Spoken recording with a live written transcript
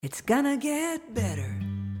It's gonna get better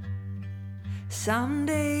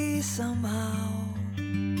someday, somehow.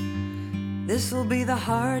 This'll be the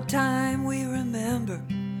hard time we remember,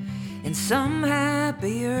 and some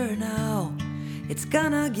happier now. It's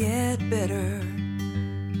gonna get better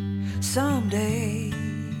someday,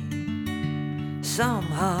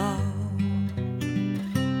 somehow.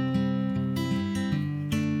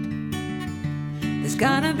 There's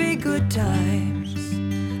gonna be good times,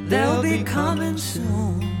 they'll be coming soon.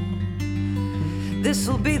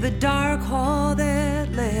 This'll be the dark hall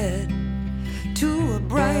that led to a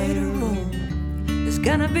brighter room. There's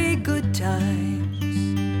gonna be good times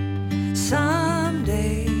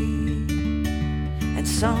someday and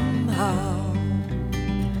somehow.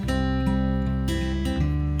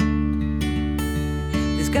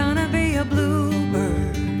 There's gonna be a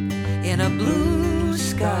bluebird in a blue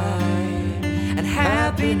sky, and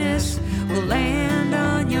happiness will land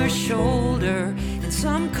on your shoulder. And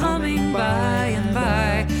some coming by and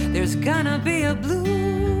by, there's gonna be a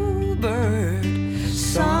bluebird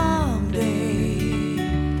someday,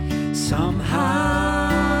 somehow.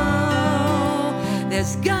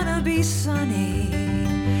 There's gonna be sunny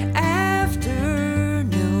afternoons.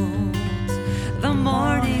 The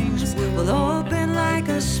mornings will open like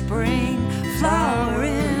a spring flower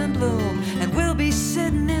in bloom, and we'll be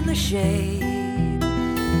sitting in the shade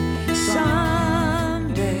someday,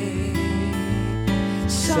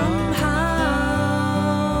 somehow.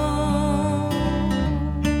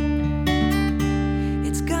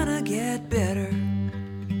 It's gonna get better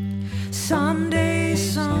someday,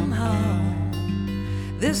 somehow.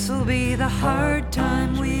 This'll be the hard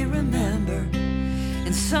time we remember,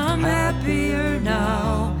 and some happier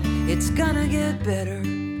now. It's gonna get better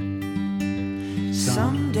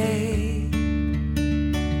someday,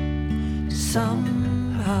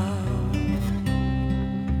 somehow.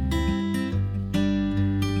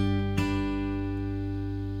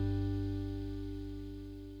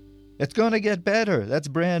 It's Gonna Get Better. That's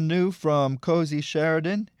brand new from Cosy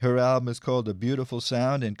Sheridan. Her album is called A Beautiful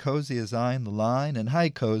Sound, and Cosy is on the line. And hi,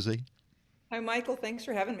 Cosy. Hi, Michael. Thanks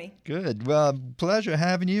for having me. Good. Well, pleasure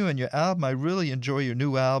having you and your album. I really enjoy your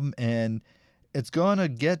new album, and It's Gonna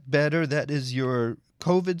Get Better. That is your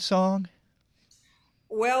COVID song?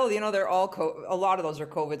 Well, they're all a lot of those are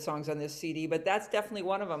COVID songs on this CD, but that's definitely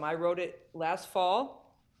one of them. I wrote it last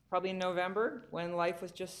fall, probably in November, when life was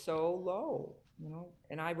just so low,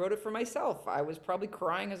 and I wrote it for myself. I was probably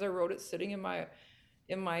crying as I wrote it, sitting in my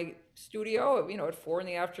studio, at 4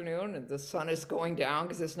 PM, and the sun is going down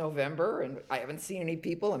because it's November, and I haven't seen any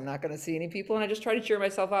people. I'm not going to see any people, and I just try to cheer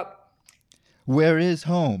myself up. Where is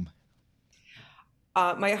home?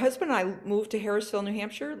 My husband and I moved to Harrisville, New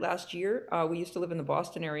Hampshire last year. We used to live in the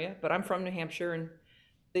Boston area, but I'm from New Hampshire, and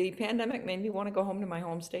the pandemic made me want to go home to my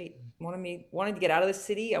home state. Wanted to get out of the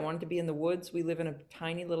city. I wanted to be in the woods. We live in a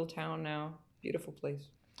tiny little town now. Beautiful place.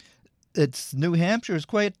 New Hampshire is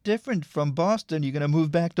quite different from Boston. You're going to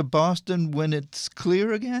move back to Boston when it's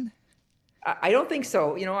clear again? I don't think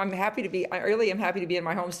so. I really am happy to be in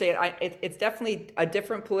my home state. It's definitely a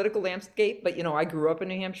different political landscape, but I grew up in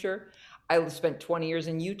New Hampshire. I spent 20 years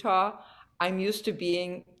in Utah. I'm used to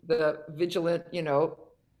being the vigilant,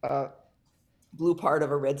 blue part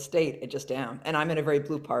of a red state. I just am. And I'm in a very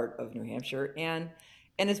blue part of New Hampshire.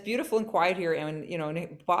 And it's beautiful and quiet here. And,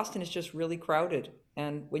 Boston is just really crowded.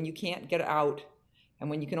 And when you can't get out, and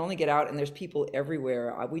when you can only get out and there's people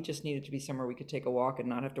everywhere, we just needed to be somewhere we could take a walk and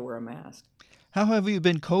not have to wear a mask. How have you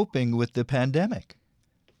been coping with the pandemic?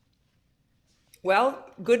 Well,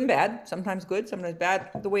 good and bad. Sometimes good, sometimes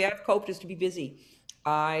bad. The way I've coped is to be busy.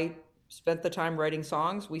 I spent the time writing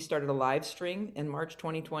songs. We started a live stream in March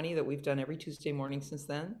 2020 that we've done every Tuesday morning since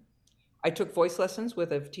then. I took voice lessons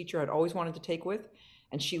with a teacher I'd always wanted to take with,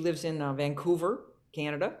 and she lives in Vancouver,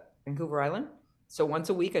 Canada, Vancouver Island. So once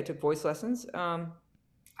a week I took voice lessons.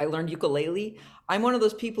 I learned ukulele. I'm one of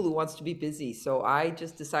those people who wants to be busy. So I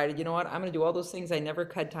just decided, I'm going to do all those things I never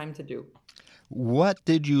had time to do. What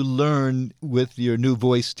did you learn with your new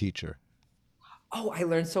voice teacher? Oh, I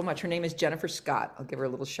learned so much. Her name is Jennifer Scott. I'll give her a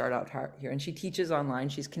little shout out here. And she teaches online.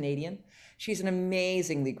 She's Canadian. She's an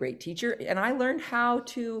amazingly great teacher. And I learned how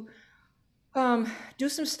to do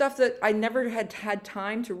some stuff that I never had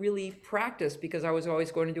time to really practice because I was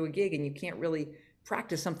always going to do a gig, and you can't really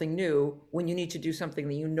practice something new when you need to do something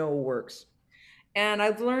that works. And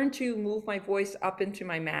I've learned to move my voice up into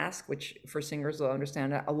my mask, which for singers they'll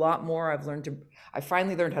understand a lot more. I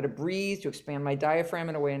finally learned how to breathe, to expand my diaphragm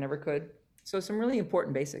in a way I never could. So some really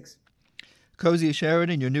important basics. Cosy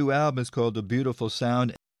Sheridan, your new album is called A Beautiful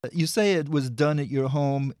Sound. You say it was done at your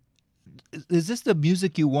home. is this the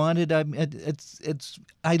music you wanted?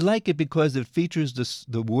 I like it because it features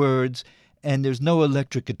the words, and there's no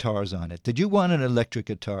electric guitars on it. Did you want an electric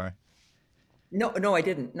guitar? No, I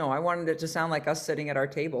didn't. No, I wanted it to sound like us sitting at our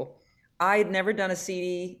table. I'd never done a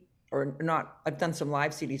CD, or not, I've done some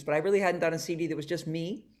live CDs, but I really hadn't done a CD that was just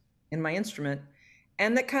me and my instrument,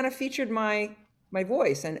 and that kind of featured my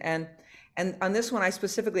voice. And on this one, I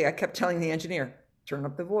kept telling the engineer, turn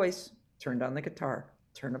up the voice, turn down the guitar,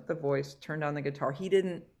 turn up the voice, turn down the guitar. He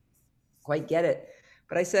didn't quite get it,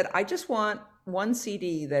 but I said, I just want one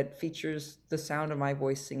CD that features the sound of my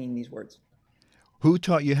voice singing these words. Who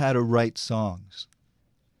taught you how to write songs?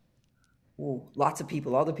 Ooh, lots of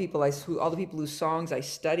people. All the people whose songs I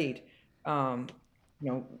studied.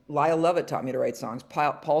 Lyle Lovett taught me to write songs.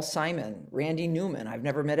 Paul Simon, Randy Newman. I've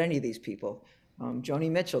never met any of these people.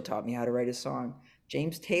 Joni Mitchell taught me how to write a song.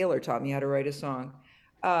 James Taylor taught me how to write a song.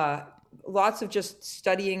 Lots of just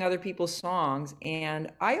studying other people's songs.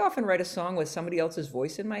 And I often write a song with somebody else's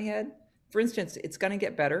voice in my head. For instance, It's Gonna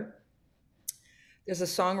Get Better. There's a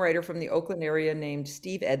songwriter from the Oakland area named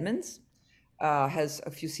Steve Edmonds, has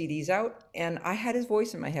a few CDs out, and I had his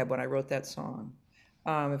voice in my head when I wrote that song.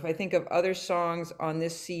 If I think of other songs on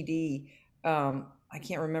this CD, I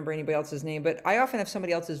can't remember anybody else's name, but I often have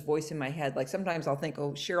somebody else's voice in my head. Like sometimes I'll think,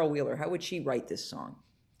 oh, Cheryl Wheeler, how would she write this song?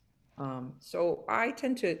 So I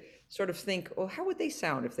tend to sort of think, oh, how would they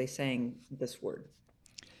sound if they sang this word?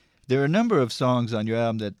 There are a number of songs on your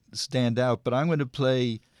album that stand out, but I'm going to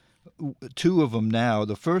play two of them now.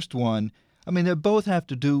 The first one, they're both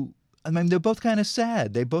kind of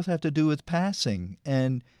sad. They both have to do with passing.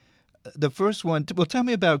 And the first one, well, tell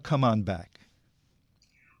me about Come On Back.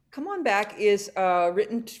 Come On Back is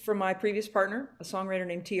written for my previous partner, a songwriter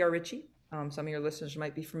named T.R. Ritchie. Some of your listeners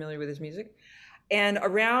might be familiar with his music. And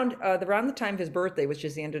around the time of his birthday, which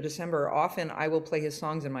is the end of December, often I will play his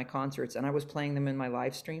songs in my concerts, and I was playing them in my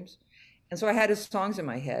live streams. And so I had his songs in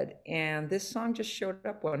my head, and this song just showed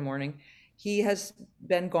up one morning. He has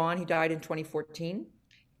been gone. He died in 2014,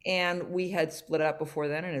 and we had split up before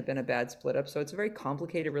then, and it had been a bad split up. So it's a very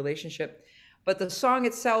complicated relationship. But the song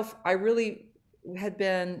itself, I really had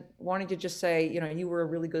been wanting to just say, you were a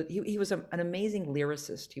really good, he was an amazing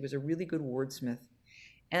lyricist. He was a really good wordsmith.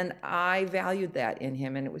 And I valued that in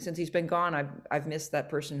him. And since he's been gone, I've missed that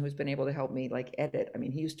person who's been able to help me edit.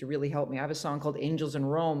 He used to really help me. I have a song called Angels in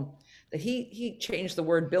Rome that he changed the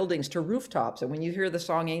word buildings to rooftops. And when you hear the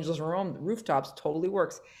song Angels in Rome, rooftops totally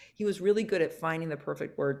works. He was really good at finding the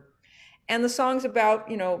perfect word. And the song's about,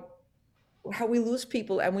 how we lose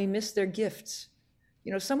people and we miss their gifts.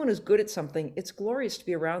 Someone who's good at something, it's glorious to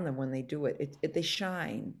be around them when they do it. They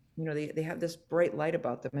shine. They have this bright light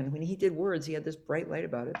about them. And when he did words, he had this bright light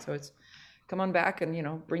about it. So it's come on back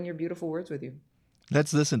and, bring your beautiful words with you.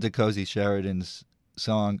 Let's listen to Cosy Sheridan's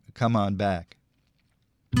song, Come On Back.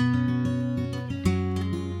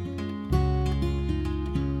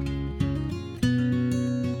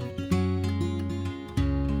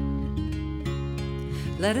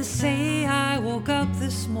 Let us say I woke up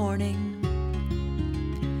this morning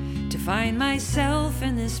to find myself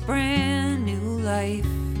in this brand new life.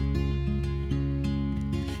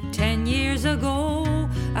 10 years ago,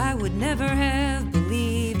 I would never have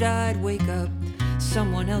believed I'd wake up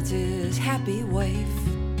someone else's happy wife,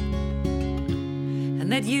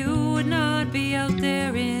 and that you would not be out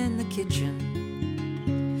there in the kitchen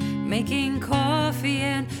making coffee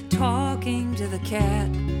and talking to the cat.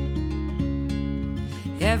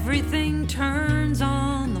 Everything turns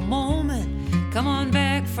on the moment. Come on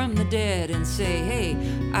back from the dead and say, hey,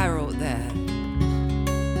 I wrote that.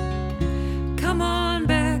 Come on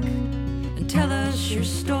back and tell us your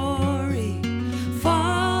story.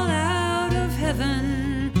 Fall out of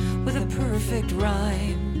heaven with a perfect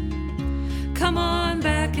rhyme. Come on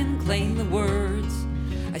back and claim the words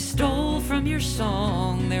I stole from your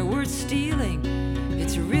song. They're worth stealing.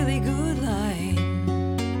 It's a really good line.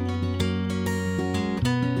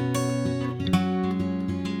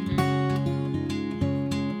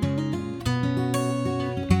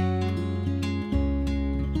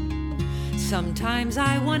 Sometimes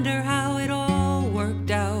I wonder how it all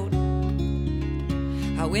worked out,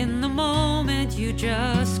 how in the moment you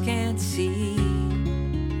just can't see,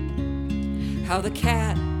 how the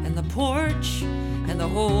cat and the porch and the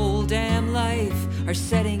whole damn life are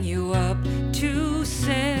setting you up to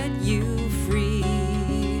set you free.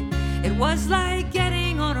 It was like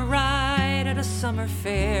getting on a ride at a summer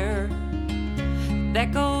fair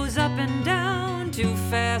that goes up and down too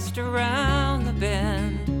fast around the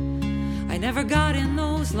bend. I never got in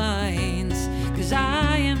those lines, 'cause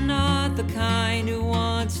I am not the kind who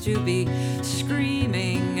wants to be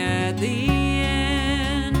screaming at the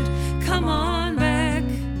end. Come Come on back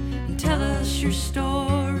and tell us your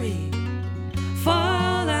story.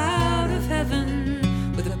 Fall out of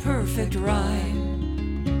heaven with a perfect rhyme.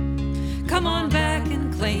 Come on back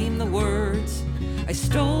and claim the words I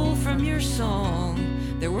stole from your song.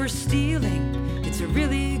 That we're stealing, it's a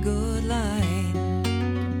really good line.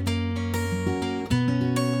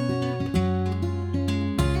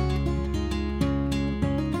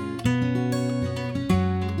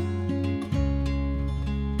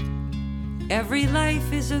 Every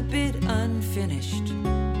life is a bit unfinished,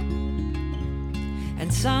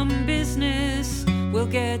 and some business will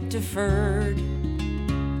get deferred,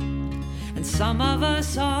 and some of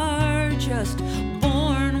us are just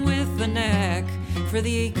born with the knack for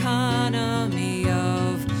the economy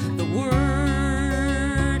of the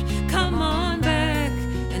word. Come on back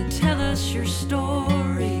and tell us your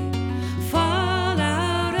story. Fall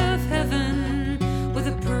out of heaven with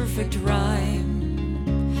a perfect rhyme.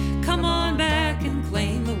 Come on back and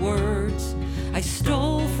claim the words I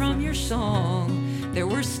stole from your song. That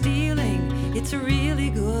we're stealing, it's a really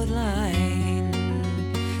good line.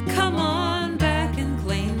 Come on back and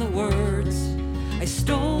claim the words I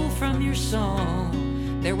stole from your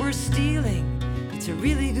song. That we're stealing, it's a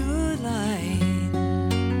really good line.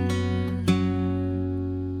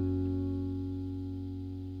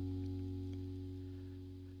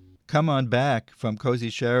 Come On Back from Cosy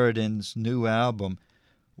Sheridan's new album.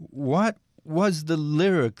 What was the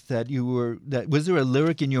lyric was there a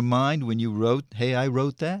lyric in your mind when you wrote, hey, I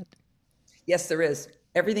wrote that? Yes, there is.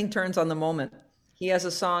 Everything turns on the moment. He has a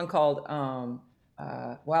song called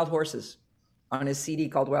Wild Horses on his CD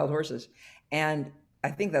called Wild Horses. And I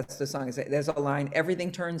think that's the song. There's a line,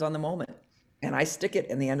 everything turns on the moment. And I stick it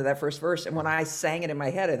in the end of that first verse. And when I sang it in my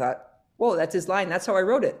head, I thought, whoa, that's his line. That's how I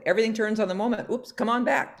wrote it. Everything turns on the moment. Oops, come on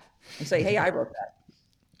back and say, hey, I wrote that.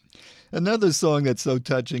 Another song that's so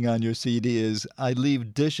touching on your CD is I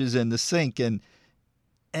Leave Dishes in the Sink. And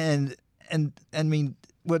I mean,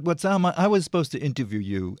 what's on I was supposed to interview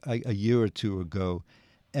you a year or two ago,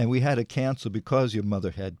 and we had to cancel because your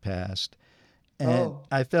mother had passed. And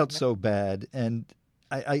I felt so bad. And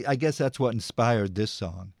I guess that's what inspired this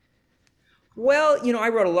song. Well, I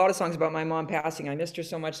wrote a lot of songs about my mom passing. I missed her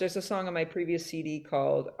so much. There's a song on my previous CD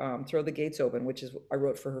called Throw the Gates Open, which is I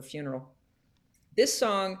wrote for her funeral. This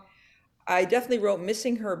song, I definitely wrote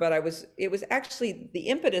missing her, but it was actually, the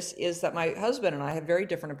impetus is that my husband and I have very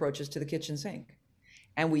different approaches to the kitchen sink.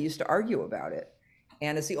 And we used to argue about it.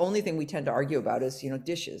 And it's the only thing we tend to argue about is,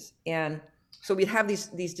 dishes. And so we'd have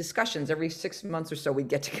these discussions every 6 months or so. We'd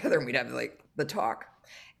get together and we'd have the talk.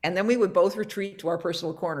 And then we would both retreat to our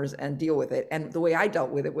personal corners and deal with it. And the way I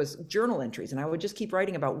dealt with it was journal entries. And I would just keep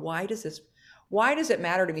writing about why does it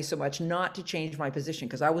matter to me so much not to change my position?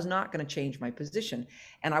 Because I was not going to change my position.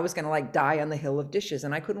 And I was going to die on the hill of dishes.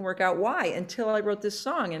 And I couldn't work out why until I wrote this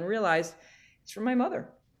song and realized it's from my mother.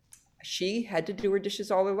 She had to do her dishes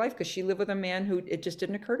all her life because she lived with a man who it just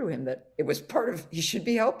didn't occur to him that it was part of, he should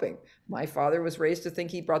be helping. My father was raised to think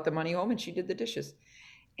he brought the money home and she did the dishes.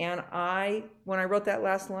 And when I wrote that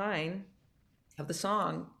last line of the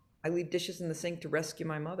song, I leave dishes in the sink to rescue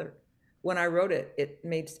my mother. When I wrote it, it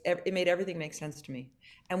made everything make sense to me.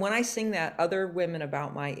 And when I sing that, other women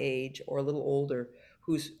about my age or a little older,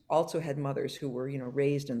 who's also had mothers who were,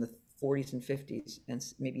 raised in the 40s and 50s and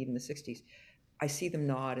maybe even the 60s, I see them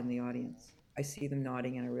nod in the audience. I see them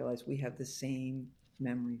nodding and I realize we have the same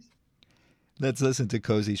memories. Let's listen to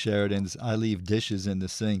Cosy Sheridan's I Leave Dishes in the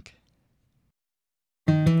Sink.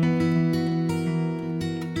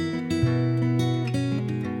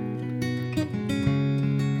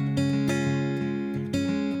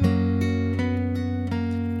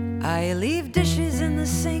 I leave dishes in the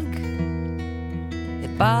sink.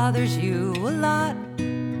 It bothers you a lot.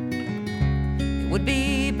 It would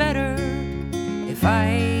be better if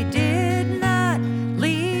I did not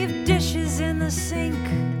leave dishes in the sink.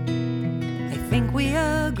 I think we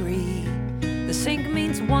agree the sink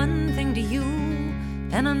means one thing to you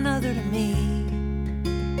and another to me.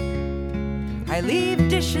 I leave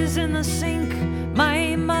dishes in the sink.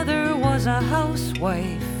 My mother was a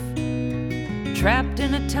housewife, trapped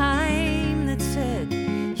in a time that said,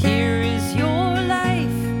 here is your life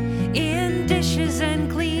in dishes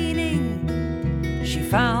and cleaning. She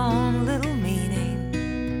found little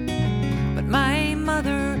meaning, but my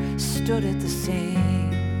mother stood at the sink.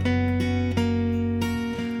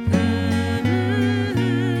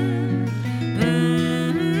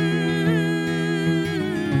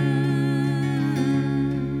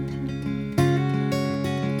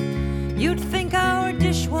 You'd think our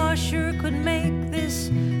dishwasher could make this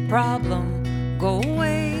problem go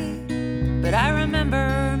away, but I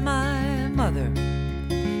remember my mother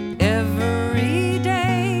Every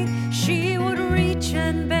day she would reach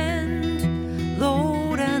and bend,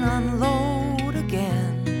 load and unload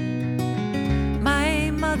again. My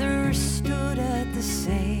mother stood at the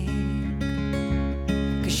sink,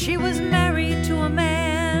 'cause she was married to a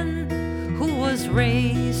man who was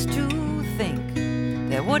raised to think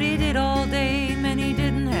that what he did all day meant he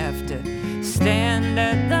didn't have to stand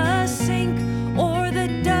at the sink or the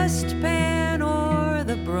dustpan or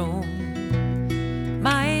the broom.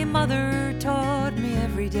 My mother taught me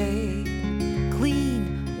every day,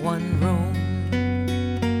 clean one room.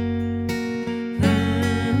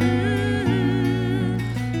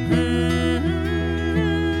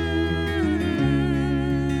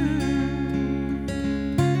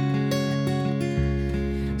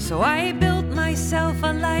 So I built myself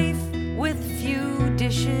a life with few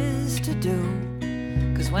dishes to do,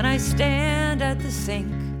 'cause when I stand at the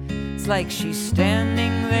sink, it's like she's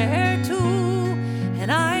standing there too.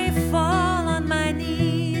 And I fall on my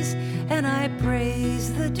knees and I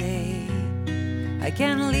praise the day I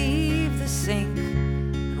can leave the sink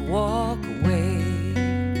and walk away.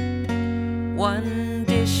 One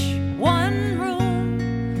dish, one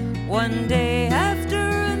room, one day after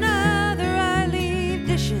another I leave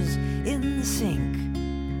dishes in the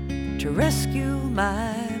sink to rescue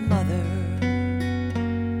my mother.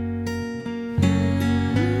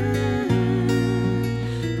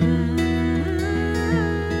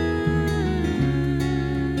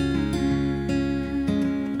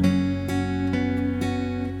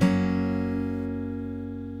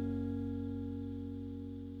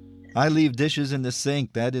 I Leave Dishes in the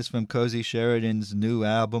Sink. That is from Cosy Sheridan's new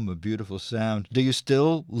album, A Beautiful Sound. Do you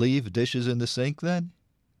still leave dishes in the sink then?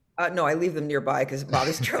 No, I leave them nearby because it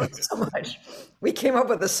bothers Charlie so much. We came up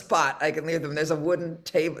with a spot I can leave them. There's a wooden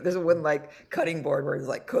table. There's a wooden like cutting board where it's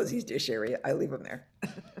like Cosy's dish area. I leave them there.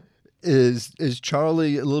 Is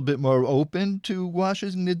Charlie a little bit more open to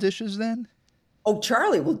washing the dishes then? Oh,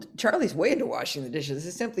 Charlie. Well, Charlie's way into washing the dishes.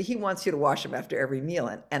 It's simply he wants you to wash them after every meal,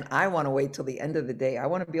 and I want to wait till the end of the day. I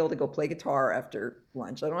want to be able to go play guitar after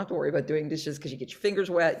lunch. I don't have to worry about doing dishes because you get your fingers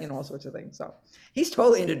wet, all sorts of things. So he's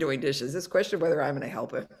totally into doing dishes. This question whether I'm going to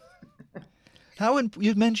help him.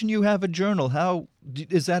 You mentioned you have a journal.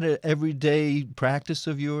 Is that an everyday practice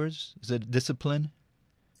of yours? Is it a discipline?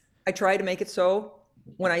 I try to make it so.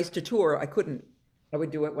 When I used to tour, I couldn't. I would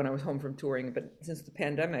do it when I was home from touring, but since the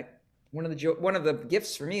pandemic, one of the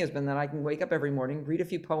gifts for me has been that I can wake up every morning, read a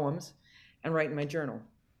few poems, and write in my journal.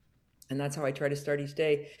 And that's how I try to start each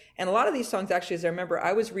day. And a lot of these songs, actually, as I remember,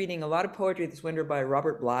 I was reading a lot of poetry this winter by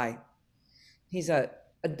Robert Bly. He's a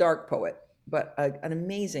dark poet, but an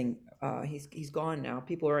amazing. He's gone now.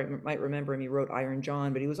 People might remember him. He wrote Iron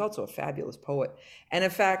John, but he was also a fabulous poet. And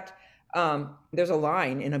in fact, there's a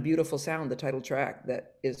line in A Beautiful Sound, the title track,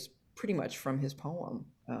 that is pretty much from his poem.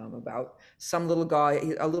 About some little guy,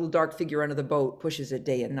 a little dark figure under the boat pushes it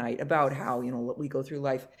day and night, about how, we go through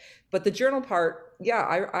life. But the journal part,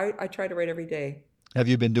 yeah, I try to write every day. Have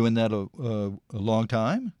you been doing that a long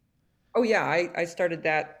time? Oh, yeah, I started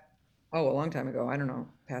that, a long time ago. I don't know,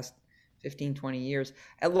 past 15, 20 years.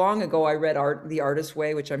 Long ago, I read The Artist's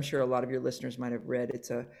Way, which I'm sure a lot of your listeners might have read. It's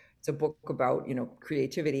a book about,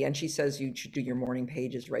 creativity. And she says you should do your morning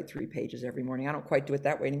pages, write 3 pages every morning. I don't quite do it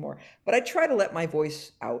that way anymore, but I try to let my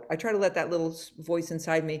voice out. I try to let that little voice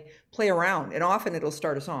inside me play around, and often it'll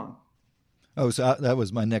start a song. Oh, so that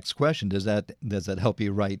was my next question. Does that help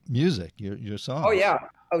you write music, your songs? Oh, yeah.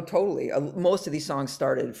 Oh, totally. Most of these songs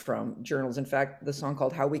started from journals. In fact, the song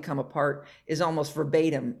called How We Come Apart is almost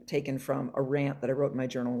verbatim taken from a rant that I wrote in my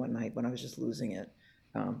journal one night when I was just losing it.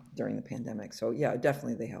 During the pandemic. So yeah,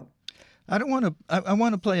 definitely they help. I want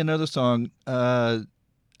to play another song, How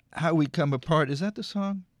We Come Apart. Is that the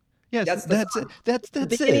song? Yes, that's it. That's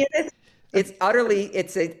it. It's utterly,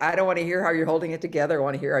 I don't want to hear how you're holding it together. I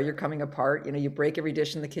want to hear how you're coming apart. You break every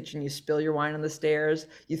dish in the kitchen, you spill your wine on the stairs,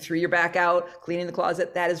 you threw your back out, cleaning the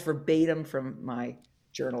closet. That is verbatim from my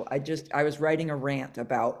journal. I was writing a rant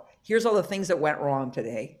about, here's all the things that went wrong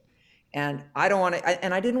today. And I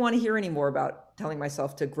didn't want to hear any more about telling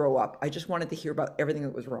myself to grow up. I just wanted to hear about everything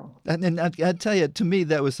that was wrong. And I'd tell you, to me,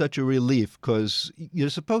 that was such a relief, because you're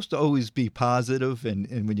supposed to always be positive,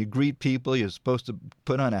 and when you greet people, you're supposed to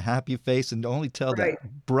put on a happy face and only tell the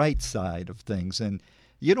bright side of things. And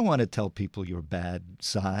you don't want to tell people your bad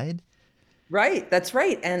side. Right. That's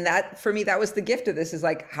right. And that, for me, that was the gift of this, is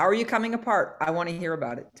like, how are you coming apart? I want to hear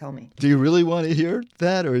about it. Tell me. Do you really want to hear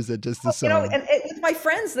that, or is it just the song? And with my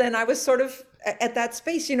friends, then I was sort of at that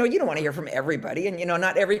space, you don't want to hear from everybody, and,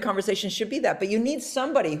 not every conversation should be that, but you need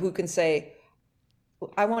somebody who can say,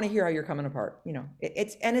 I want to hear how you're coming apart.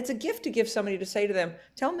 It's a gift to give somebody, to say to them,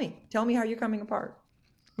 tell me how you're coming apart.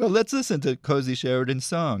 Well, let's listen to Cosy Sheridan's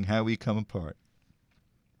song, How We Come Apart.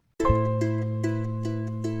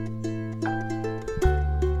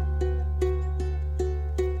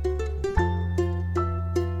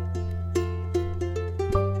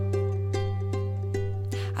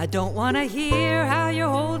 I don't want to hear how you're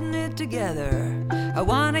holding it together. I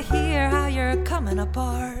want to hear how you're coming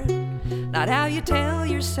apart. Not how you tell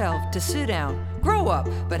yourself to sit down, grow up,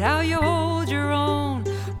 but how you hold your own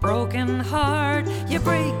broken heart. You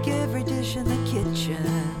break every dish in the kitchen.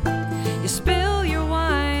 You spill your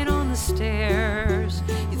wine on the stairs.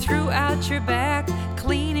 You threw out your back,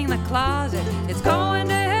 cleaning the closet. It's going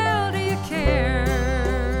to hell, do you care?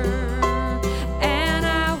 And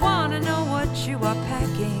I want to know what you are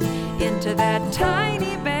packing into that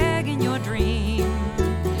tiny bag in your dream.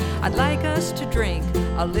 I'd like us to drink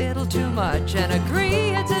a little too much and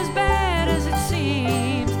agree it's as bad as it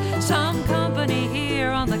seems. Some company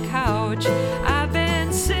here on the couch. I've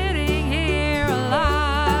been sitting here a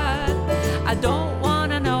lot. I don't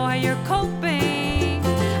want to know how you're coping.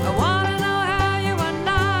 I want to know how you are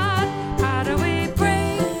not. How do we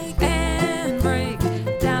break and break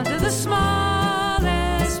down to the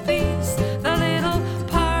smallest piece, the little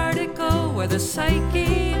particle where the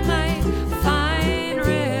psyche might find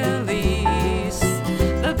release,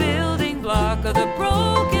 the building block of the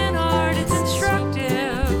broken heart. It's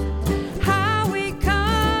instructive how we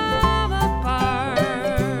come apart.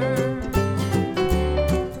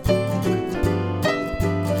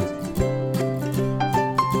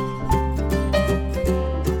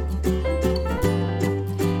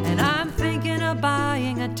 And I'm thinking of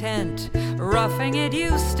buying a tent. Roughing it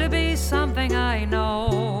used to be something I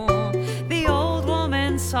know. The old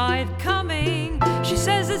woman saw it coming. She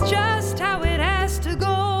says it's just how it has to go.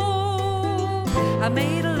 I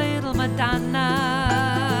made a little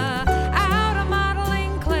Madonna out of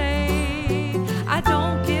modeling clay. I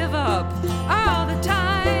don't give up all the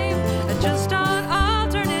time, just on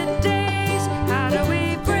alternate days. How do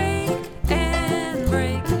we break and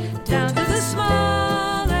break down to the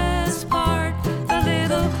smallest part, the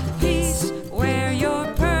little piece where your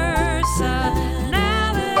personality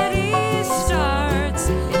starts?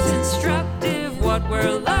 It's instructive what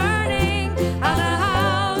we're learning, how the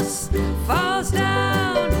house falls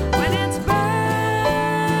down when it's burning.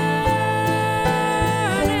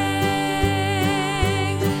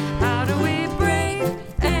 How do we break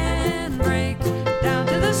and break down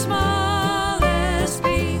to the smallest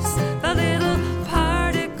piece, the little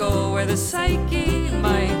particle where the psyche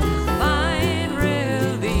might find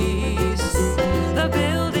release, the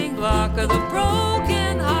building block of the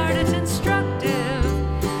broken heart. It's instructive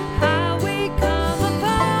how we come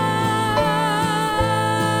apart,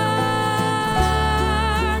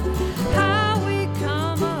 how we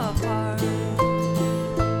come apart.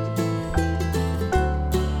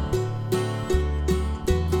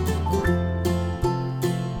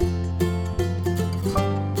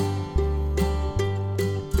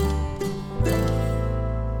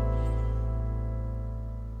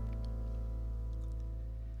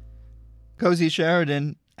 Cosy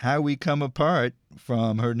Sheridan, How We Come Apart,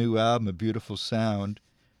 from her new album, A Beautiful Sound.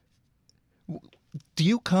 Do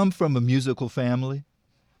you come from a musical family?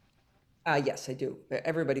 Yes, I do.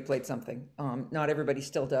 Everybody played something. Not everybody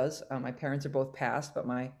still does. My parents are both passed, but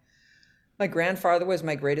my grandfather was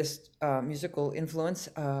my greatest musical influence.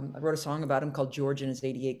 I wrote a song about him called George and His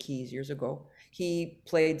 88 Keys years ago. He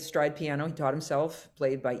played stride piano. He taught himself,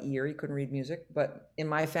 played by ear. He couldn't read music. But in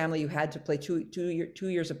my family, you had to play two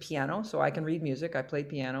years of piano. So I can read music. I played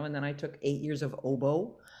piano. And then I took 8 years of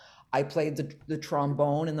oboe. I played the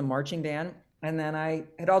trombone in the marching band. And then I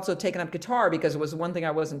had also taken up guitar because it was one thing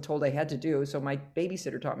I wasn't told I had to do. So my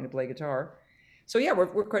babysitter taught me to play guitar. So yeah, we're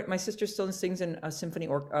quite, my sister still sings in a symphony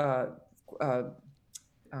or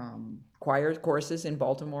choir choruses in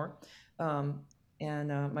Baltimore. And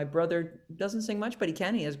my brother doesn't sing much, but he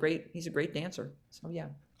can. He's a great dancer. So yeah.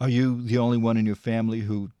 Are you the only one in your family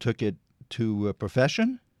who took it to a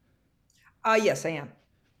profession? Yes, I am.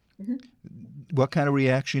 Mm-hmm. What kind of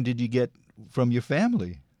reaction did you get from your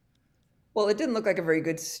family? Well, it didn't look like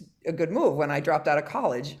a good move when I dropped out of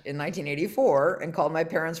college in 1984 and called my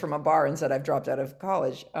parents from a bar and said I've dropped out of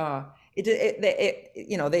college.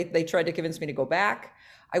 They tried to convince me to go back.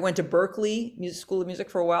 I went to Berkeley School of Music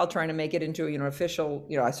for a while, trying to make it into official.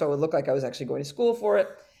 So it would look like I was actually going to school for it.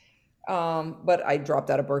 But I dropped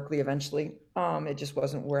out of Berkeley eventually. It just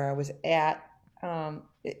wasn't where I was at.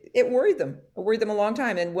 It worried them. It worried them a long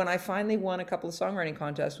time. And when I finally won a couple of songwriting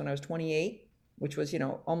contests when I was 28, which was,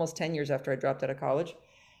 almost 10 years after I dropped out of college,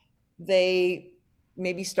 they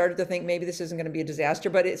maybe started to think maybe this isn't going to be a disaster,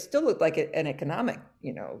 but it still looked like an economic,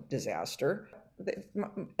 disaster.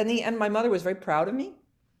 in the end, my mother was very proud of me.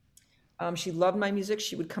 She loved my music.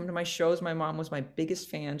 She would come to my shows. My mom was my biggest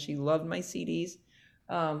fan. She loved my CDs.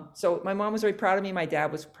 So my mom was very proud of me. My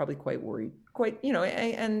dad was probably quite worried.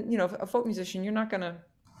 And a folk musician, you're not gonna.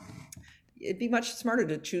 It'd be much smarter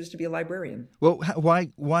to choose to be a librarian. Well,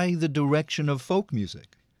 why the direction of folk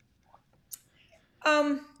music?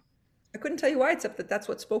 I couldn't tell you why, except that that's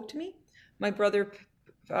what spoke to me. My brother,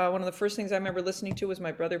 one of the first things I remember listening to was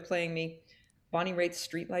my brother playing me Bonnie Raitt's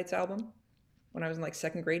Streetlights album. When I was in like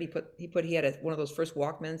second grade, he had one of those first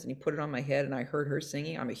Walkmans and he put it on my head and I heard her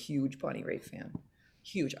singing. I'm a huge Bonnie Raitt fan.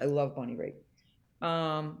 Huge. I love Bonnie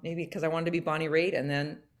Raitt. Maybe because I wanted to be Bonnie Raitt, and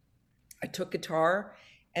then I took guitar,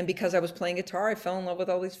 and because I was playing guitar, I fell in love with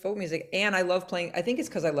all these folk music. And I love playing, I think it's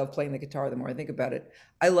because I love playing the guitar the more I think about it.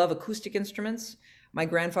 I love acoustic instruments. My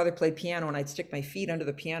grandfather played piano, and I'd stick my feet under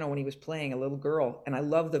the piano when he was playing, a little girl. And I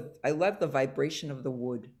love the vibration of the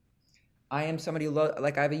wood. I am somebody who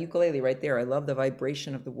like I have a ukulele right there. I love the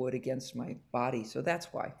vibration of the wood against my body. So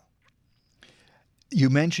that's why. You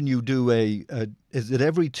mentioned you do is it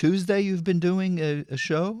every Tuesday you've been doing a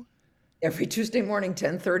show? Every Tuesday morning,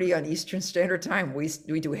 10:30 on Eastern Standard Time. We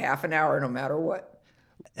do half an hour no matter what.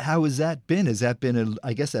 How has that been?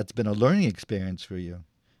 I guess that's been a learning experience for you.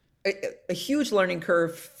 A huge learning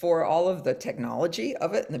curve for all of the technology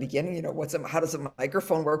of it in the beginning. How does a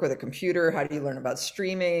microphone work with a computer? How do you learn about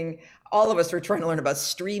streaming? All of us were trying to learn about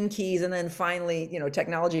stream keys, and then finally,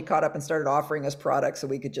 technology caught up and started offering us products so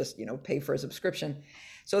we could just, pay for a subscription.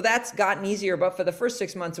 So that's gotten easier. But for the first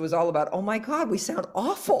 6 months, it was all about, oh my God, we sound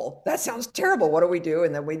awful. That sounds terrible. What do we do?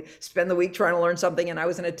 And then we'd spend the week trying to learn something. And I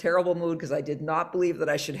was in a terrible mood because I did not believe that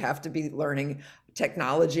I should have to be learning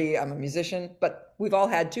technology. I'm a musician, but we've all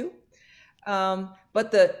had to.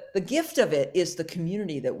 But the gift of it is the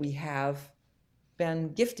community that we have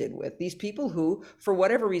been gifted with. These people who, for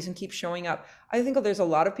whatever reason, keep showing up. I think there's a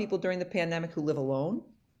lot of people during the pandemic who live alone,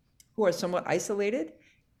 who are somewhat isolated.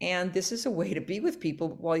 And this is a way to be with people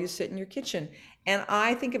while you sit in your kitchen. And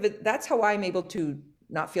I think of it, that's how I'm able to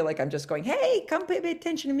not feel like I'm just going, hey, come pay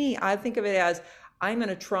attention to me. I think of it as I'm going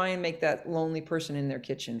to try and make that lonely person in their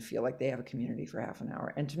kitchen feel like they have a community for half an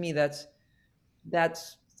hour. And to me, that's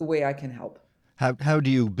the way I can help. How do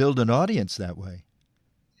you build an audience that way?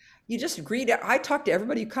 You just greet. I talk to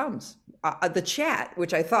everybody who comes. The chat,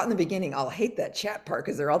 which I thought in the beginning, I'll hate that chat part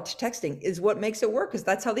because they're all texting, is what makes it work, because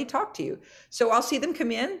that's how they talk to you. So I'll see them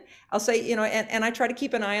come in. I'll say, and I try to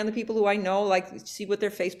keep an eye on the people who I know, like see what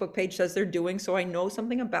their Facebook page says they're doing, so I know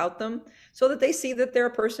something about them, so that they see that they're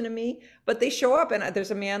a person to me. But they show up, and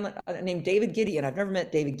there's a man named David Gideon. I've never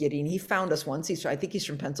met David Gideon. He found us once. I think he's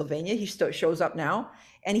from Pennsylvania. He still shows up now.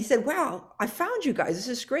 And he said, wow, I found you guys. This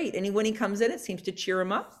is great. And when he comes in, it seems to cheer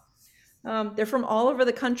him up. They're from all over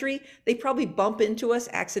the country. They probably bump into us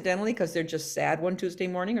accidentally because they're just sad one Tuesday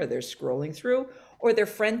morning, or they're scrolling through, or their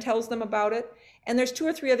friend tells them about it. And there's 2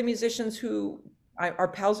 or 3 other musicians who are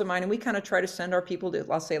pals of mine, and we kind of try to send our people to,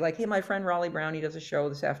 I'll say like, hey, my friend Raleigh Brown, he does a show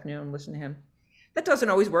this afternoon, listen to him. That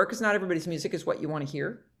doesn't always work because not everybody's music is what you want to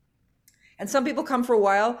hear. And some people come for a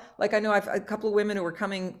while. Like I know I've a couple of women who were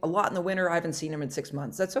coming a lot in the winter. I haven't seen them in 6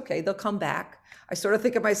 months. That's okay. They'll come back. I sort of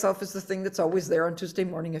think of myself as the thing that's always there on Tuesday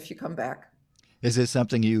morning if you come back. Is this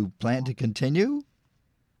something you plan to continue?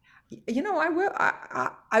 I will.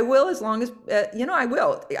 I will, as long as, I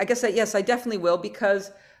will. I guess yes, I definitely will,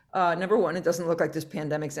 because number one, it doesn't look like this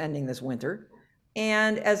pandemic's ending this winter.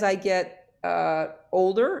 And as I get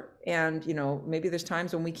older, and, maybe there's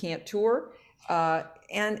times when we can't tour,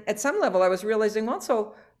 and at some level I was realizing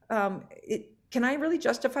also, can I really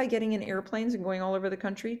justify getting in airplanes and going all over the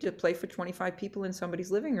country to play for 25 people in somebody's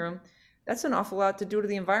living room? That's an awful lot to do to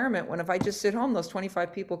the environment, when if I just sit home, those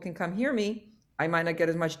 25 people can come hear me. I might not get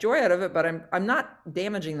as much joy out of it, but I'm not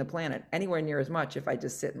damaging the planet anywhere near as much if I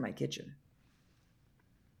just sit in my kitchen.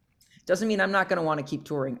 Doesn't mean I'm not going to want to keep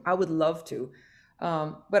touring. I would love to.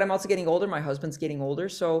 But I'm also getting older. My husband's getting older.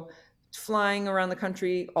 So flying around the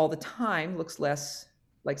country all the time looks less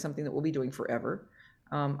like something that we'll be doing forever.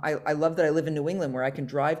 I love that I live in New England, where I can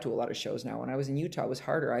drive to a lot of shows now. When I was in Utah, it was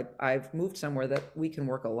harder. I've moved somewhere that we can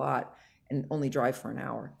work a lot and only drive for an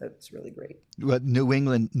hour. That's really great. But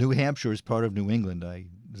New Hampshire is part of New England.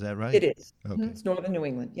 Is that right? It is. Okay. It's northern New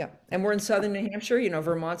England, yeah. And we're in southern New Hampshire.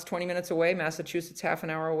 Vermont's 20 minutes away. Massachusetts, half an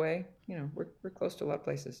hour away. We're close to a lot of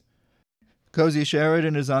places. Cosy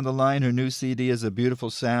Sheridan is on the line. Her new CD is A Beautiful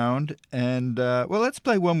Sound. And, let's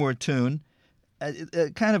play one more tune.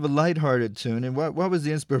 Kind of a lighthearted tune. And what was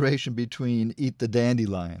the inspiration between Eat the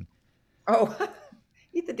Dandelion? Oh,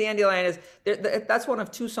 Eat the Dandelion is, that's one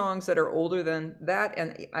of 2 songs that are older than that,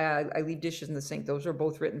 and I Leave Dishes in the Sink. Those were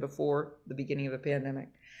both written before the beginning of the pandemic.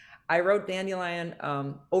 I wrote Dandelion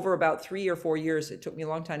over about 3 or 4 years. It took me a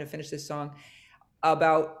long time to finish this song.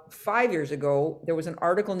 About 5 years ago, there was an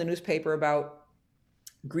article in the newspaper about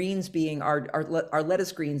greens being our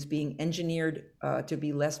lettuce greens being engineered to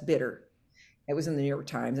be less bitter. It was in the New York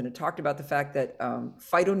Times, and it talked about the fact that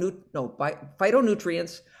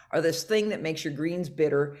phytonutrients are this thing that makes your greens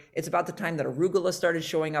bitter. It's about the time that arugula started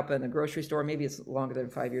showing up in the grocery store. Maybe it's longer than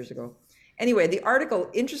 5 years ago. Anyway, the article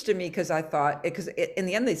interested me because I thought, in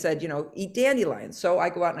the end they said, eat dandelions. So I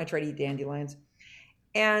go out and I try to eat dandelions.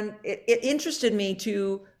 And it interested me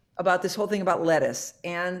too about this whole thing about lettuce.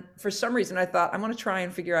 And for some reason, I thought, I'm going to try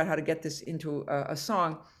and figure out how to get this into a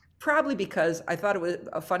song, probably because I thought it was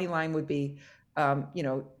a funny line would be,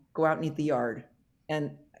 go out and eat the yard.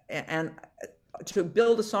 And to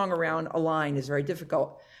build a song around a line is very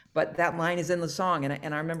difficult, but that line is in the song.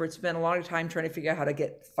 And I remember it's been a long time trying to figure out how to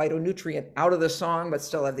get phytonutrient out of the song, but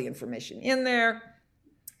still have the information in there.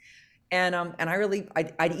 And I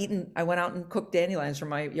went out and cooked dandelions from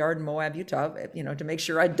my yard in Moab, Utah, to make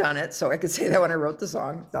sure I'd done it. So I could say that when I wrote the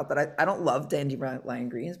song. Not that I don't love dandelion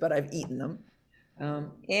greens, but I've eaten them.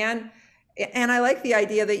 And I like the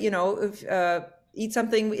idea that, if, eat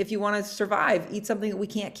something, if you want to survive, eat something that we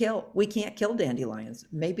can't kill. We can't kill dandelions.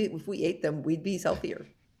 Maybe if we ate them, we'd be healthier.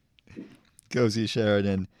 Cosy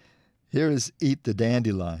Sheridan, here is Eat the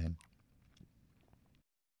Dandelion.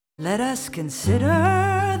 Let us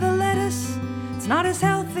consider the lettuce. It's not as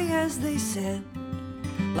healthy as they said.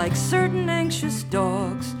 Like certain anxious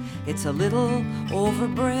dogs, it's a little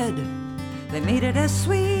overbred. They made it as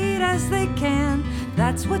sweet as they can.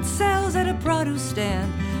 That's what sells at a produce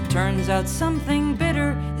stand. Turns out something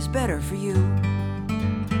bitter is better for you.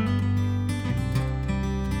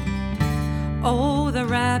 Oh, the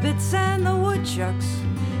rabbits and the woodchucks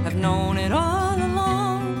have known it all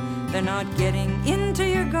along. They're not getting into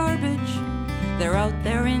your garbage. They're out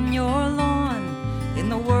there in your lawn. In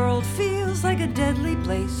the world feels like a deadly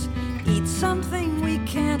place. Eat something we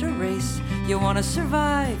can't erase. You want to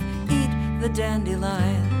survive, eat the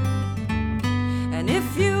dandelion. And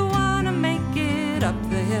if you want to make it up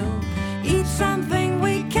the hill, eat something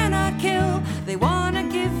we cannot kill. They want to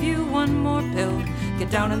give you one more pill. Get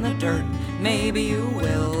down in the dirt, maybe you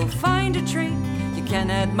will find a tree you can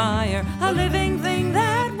admire, a living thing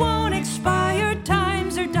that won't expire.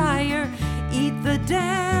 Times are dire, eat the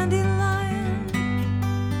dandelion.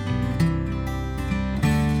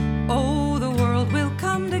 Oh, the world will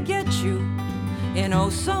come to get you in oh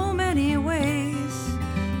so many ways.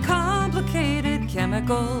 Complicated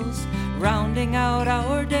chemicals rounding out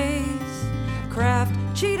our days. Kraft,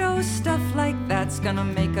 Cheetos, stuff like that's gonna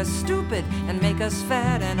make us stupid and make us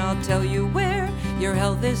fat. And I'll tell you where your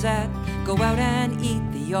health is at. Go out and eat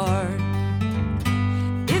the yard.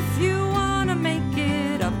 If you wanna make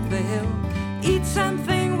it up the hill, eat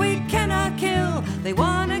something we cannot kill. They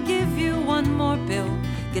wanna give you one more pill.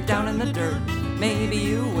 Get down in the dirt, maybe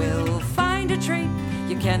you will find a tree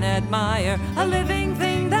you can admire, a living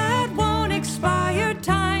thing that won't expire.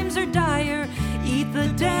 Times are dire, eat the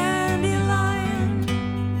dandelion.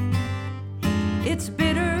 It's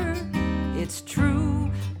bitter, it's true,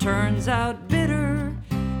 turns out bitter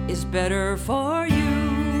is better for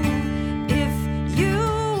you. If you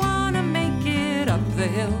wanna make it up the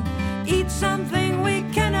hill, eat something we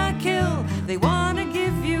cannot kill. They wanna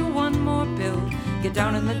give you one more pill. Get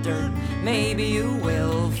down in the dirt, maybe you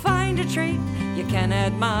will find a treat you can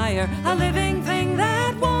admire, a living thing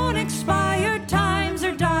that won't expire. Times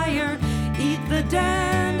are dire, eat the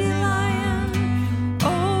dandelion.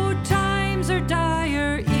 Oh, times are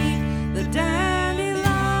dire, eat the dandelion.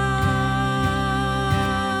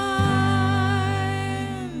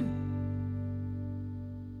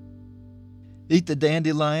 Eat the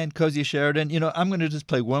Dandelion, Cosy Sheridan. I'm going to just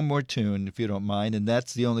play one more tune, if you don't mind, and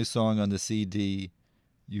that's the only song on the CD.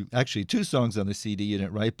 Actually, two songs on the CD you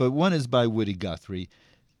didn't write, but one is by Woody Guthrie.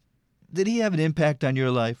 Did he have an impact on your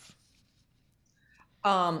life?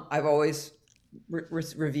 I've always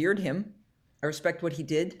revered him. I respect what he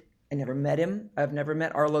did. I never met him. I've never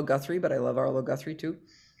met Arlo Guthrie, but I love Arlo Guthrie too.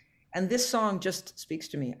 And this song just speaks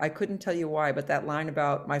to me. I couldn't tell you why, but that line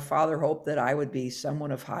about my father hoped that I would be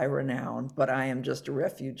someone of high renown, but I am just a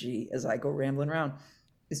refugee as I go rambling around.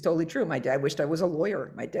 It's totally true. My dad wished I was a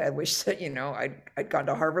lawyer. My dad wished that, I'd gone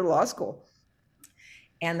to Harvard Law School.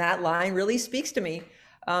 And that line really speaks to me.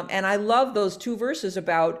 And I love those two verses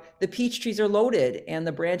about the peach trees are loaded and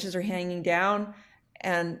the branches are hanging down,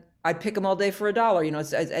 and I'd pick them all day for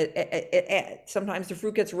 $1. Sometimes the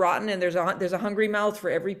fruit gets rotten and there's a hungry mouth for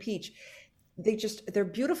every peach. they're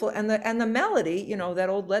beautiful. And the melody, that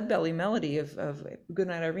old Leadbelly melody of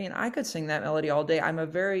Goodnight Irene, I could sing that melody all day.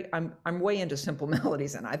 I'm way into simple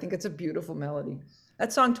melodies, and I think it's a beautiful melody.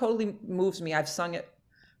 That song totally moves me. I've sung it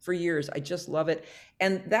for years. I just love it.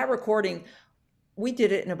 And that recording, we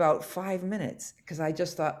did it in about 5 minutes because I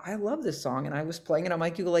just thought, I love this song, and I was playing it on my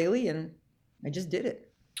ukulele, and I just did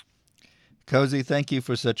it. Cosy, thank you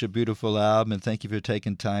for such a beautiful album, and thank you for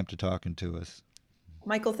taking time to talking to us.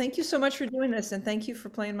 Michael, thank you so much for doing this, and thank you for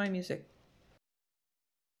playing my music.